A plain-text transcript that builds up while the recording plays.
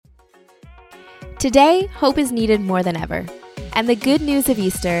Today, hope is needed more than ever. And the good news of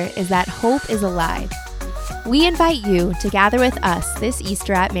Easter is that hope is alive. We invite you to gather with us this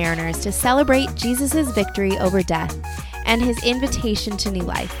Easter at Mariners to celebrate Jesus' victory over death and his invitation to new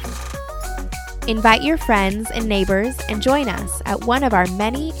life. Invite your friends and neighbors and join us at one of our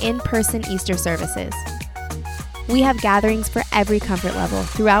many in-person Easter services. We have gatherings for every comfort level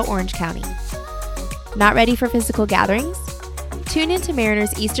throughout Orange County. Not ready for physical gatherings? Tune into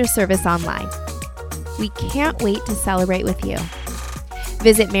Mariners Easter service online. We can't wait to celebrate with you.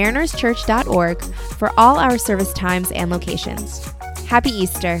 Visit marinerschurch.org for all our service times and locations. Happy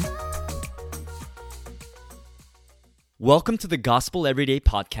Easter. Welcome to the Gospel Everyday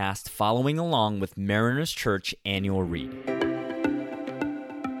podcast, following along with Mariners Church Annual Read.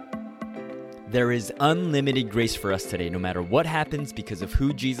 There is unlimited grace for us today, no matter what happens, because of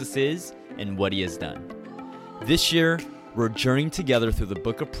who Jesus is and what he has done. This year, we're journeying together through the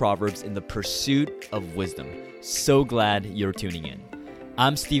book of Proverbs in the pursuit of wisdom. So glad you're tuning in.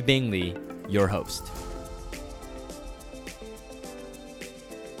 I'm Steve Bingley, your host.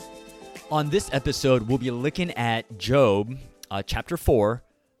 On this episode, we'll be looking at Job, chapter 4,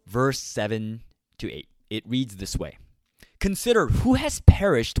 verse 7 to 8. It reads this way. Consider who has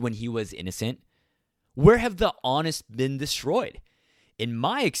perished when he was innocent. Where have the honest been destroyed? In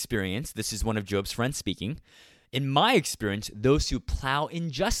my experience, this is one of Job's friends speaking. In my experience, those who plow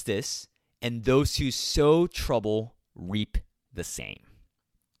injustice and those who sow trouble reap the same.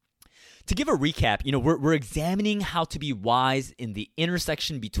 To give a recap, we're examining how to be wise in the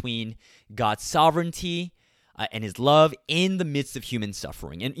intersection between God's sovereignty and his love in the midst of human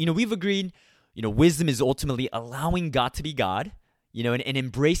suffering. And, we've agreed, wisdom is ultimately allowing God to be God, and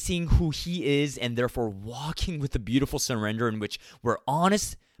embracing who he is, and therefore walking with a beautiful surrender in which we're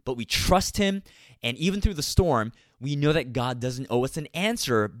honest, but we trust him. And even through the storm, we know that God doesn't owe us an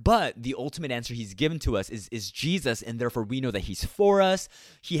answer, but the ultimate answer he's given to us is Jesus, and therefore we know that he's for us.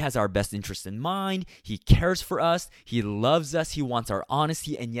 He has our best interest in mind. He cares for us. He loves us. He wants our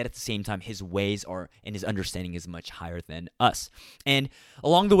honesty, and yet at the same time, his ways are and his understanding is much higher than us. And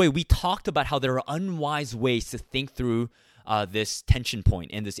along the way, we talked about how there are unwise ways to think through this tension point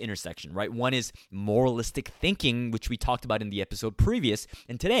and this intersection, right? One is moralistic thinking, which we talked about in the episode previous.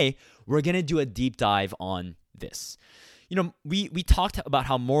 And today, we're going to do a deep dive on this. We talked about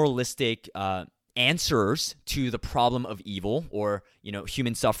how moralistic answers to the problem of evil or,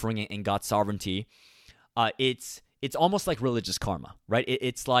 human suffering and God's sovereignty, it's almost like religious karma, right?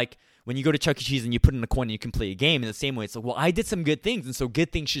 It's like when you go to Chuck E. Cheese and you put in a coin and you can play a game. In the same way, it's like, well, I did some good things, and so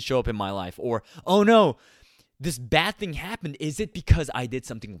good things should show up in my life. Or, oh no, this bad thing happened. Is it because I did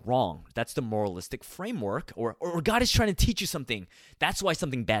something wrong? That's the moralistic framework. Or God is trying to teach you something. That's why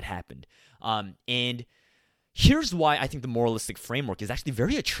something bad happened. And here's why I think the moralistic framework is actually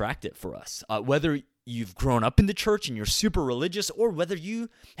very attractive for us. Whether you've grown up in the church and you're super religious, or whether you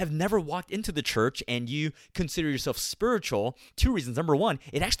have never walked into the church and you consider yourself spiritual, two reasons. Number one,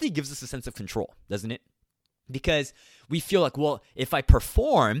 it actually gives us a sense of control, doesn't it? Because we feel like, well, if I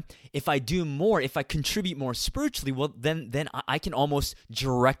perform, if I do more, if I contribute more spiritually, well, then I can almost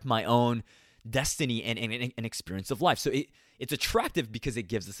direct my own destiny and experience of life. So it's attractive because it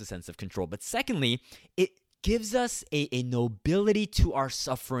gives us a sense of control. But secondly, it gives us a nobility to our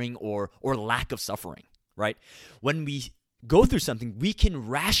suffering or lack of suffering, right? When we go through something, we can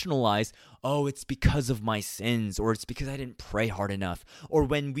rationalize, oh, it's because of my sins, or it's because I didn't pray hard enough. Or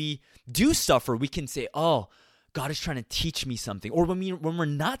when we do suffer, we can say, oh, God is trying to teach me something. Or when we're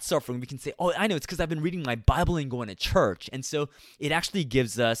not suffering, we can say, oh, I know, it's because I've been reading my Bible and going to church. And so it actually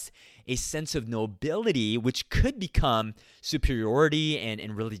gives us a sense of nobility, which could become superiority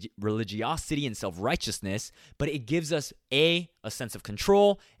and religiosity and self-righteousness, but it gives us A, a sense of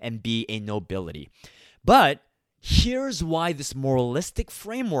control, and B, a nobility. But here's why this moralistic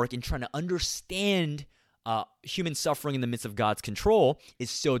framework in trying to understand human suffering in the midst of God's control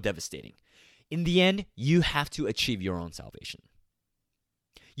is so devastating. In the end, you have to achieve your own salvation.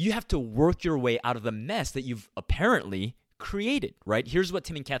 You have to work your way out of the mess that you've apparently created, right? Here's what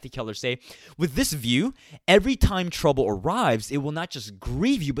Tim and Kathy Keller say. With this view, every time trouble arrives, it will not just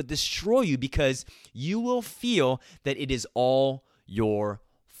grieve you, but destroy you, because you will feel that it is all your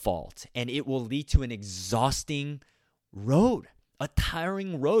fault, and it will lead to an exhausting road, a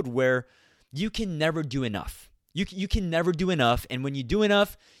tiring road where you can never do enough. You can never do enough, and when you do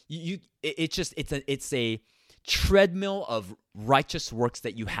enough, it's a treadmill of righteous works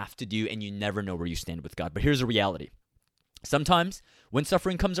that you have to do, and you never know where you stand with God. But here's the reality. Sometimes when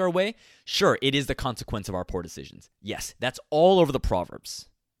suffering comes our way, sure, it is the consequence of our poor decisions. Yes, that's all over the Proverbs.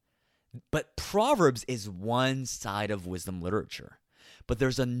 But Proverbs is one side of wisdom literature. But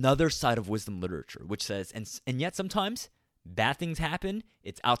there's another side of wisdom literature which says, and yet sometimes bad things happen.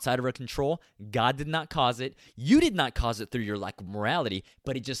 It's outside of our control. God did not cause it. You did not cause it through your lack of morality,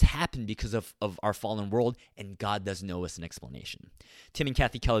 but it just happened because of our fallen world, and God doesn't owe us an explanation. Tim and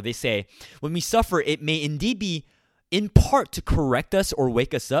Kathy Keller, they say, when we suffer, it may indeed be in part to correct us or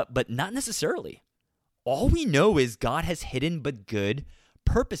wake us up, but not necessarily. All we know is God has hidden but good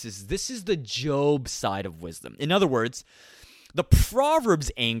purposes. This is the Job side of wisdom. In other words, the Proverbs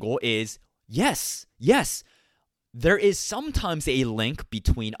angle is, yes, there is sometimes a link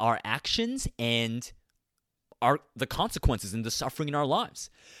between our actions and the consequences and the suffering in our lives.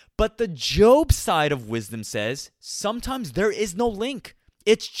 But the Job side of wisdom says sometimes there is no link.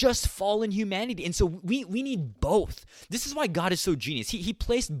 It's just fallen humanity. And so we need both. This is why God is so genius. He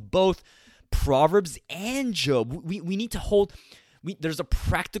placed both Proverbs and Job. We need to hold, there's a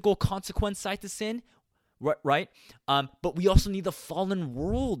practical consequence side to sin, right? But we also need the fallen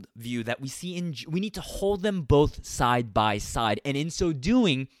world view that we see we need to hold them both side by side. And in so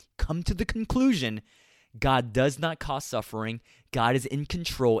doing, come to the conclusion, God does not cause suffering. God is in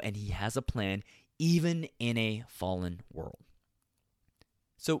control and he has a plan, even in a fallen world.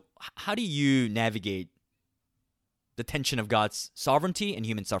 So how do you navigate the tension of God's sovereignty and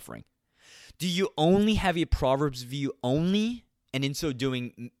human suffering? Do you only have a Proverbs view only, and in so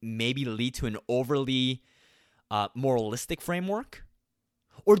doing maybe lead to an overly moralistic framework?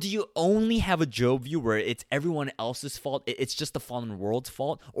 Or do you only have a Job view where it's everyone else's fault, it's just the fallen world's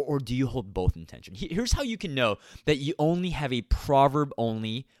fault? Or do you hold both in tension? Here's how you can know that you only have a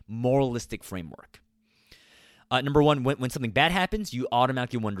proverb-only moralistic framework. Number one, when something bad happens, you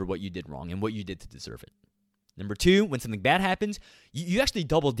automatically wonder what you did wrong and what you did to deserve it. Number two, when something bad happens, you actually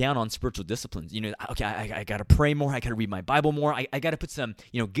double down on spiritual disciplines. Okay, I got to pray more. I got to read my Bible more. I got to put some,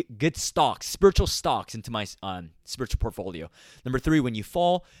 good stocks, spiritual stocks into my spiritual portfolio. Number three, when you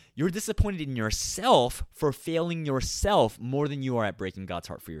fall, you're disappointed in yourself for failing yourself more than you are at breaking God's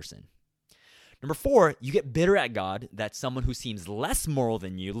heart for your sin. Number four, you get bitter at God that someone who seems less moral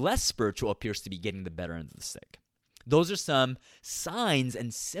than you, less spiritual, appears to be getting the better end of the stick. Those are some signs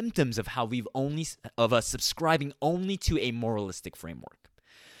and symptoms of how of us subscribing only to a moralistic framework.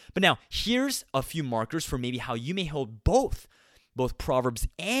 But now, here's a few markers for maybe how you may hold both Proverbs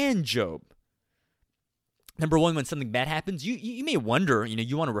and Job. Number one, when something bad happens, you may wonder,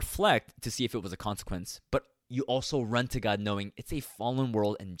 you want to reflect to see if it was a consequence, but you also run to God knowing it's a fallen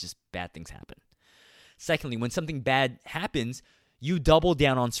world and just bad things happen. Secondly, when something bad happens, you double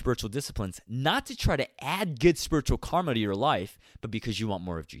down on spiritual disciplines, not to try to add good spiritual karma to your life, but because you want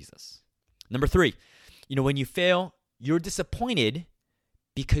more of Jesus. Number three, when you fail, you're disappointed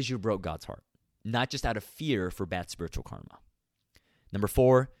because you broke God's heart, not just out of fear for bad spiritual karma. Number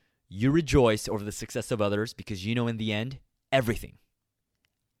four, you rejoice over the success of others because in the end, everything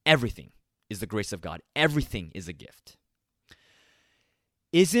is the grace of God. Everything is a gift.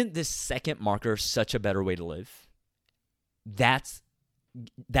 Isn't this second marker such a better way to live? That's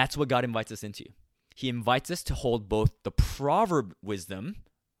what God invites us into. He invites us to hold both the proverb wisdom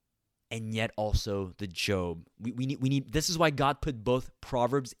and yet also the Job. We need. This is why God put both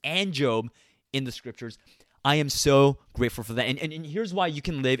Proverbs and Job in the scriptures. I am so grateful for that. And here's why you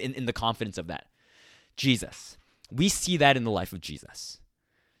can live in the confidence of that. Jesus. We see that in the life of Jesus.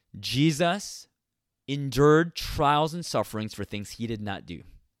 Jesus endured trials and sufferings for things he did not do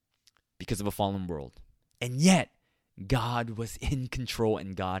because of a fallen world. And yet, God was in control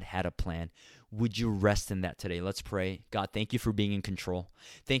and God had a plan. Would you rest in that today? Let's pray. God, thank you for being in control.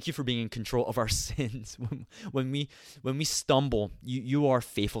 Thank you for being in control of our sins. When we stumble, you are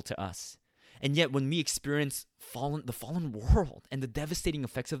faithful to us. And yet when we experience the fallen world and the devastating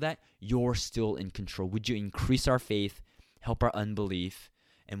effects of that, you're still in control. Would you increase our faith, help our unbelief,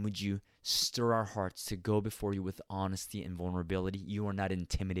 and would you stir our hearts to go before you with honesty and vulnerability? You are not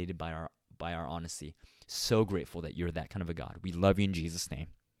intimidated by our honesty. So grateful that you're that kind of a God. We love you in Jesus' name.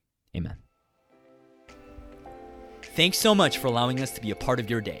 Amen. Thanks so much for allowing us to be a part of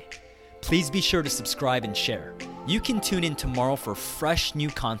your day. Please be sure to subscribe and share. You can tune in tomorrow for fresh new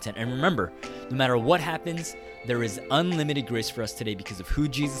content. And remember, no matter what happens, there is unlimited grace for us today because of who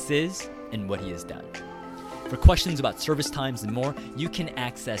Jesus is and what he has done. For questions about service times and more, you can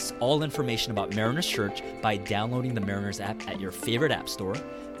access all information about Mariners Church by downloading the Mariners app at your favorite app store,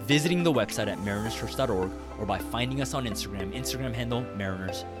 visiting the website at marinerschurch.org, or by finding us on Instagram handle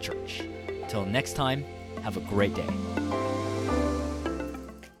Mariners Church. Till next time, have a great day.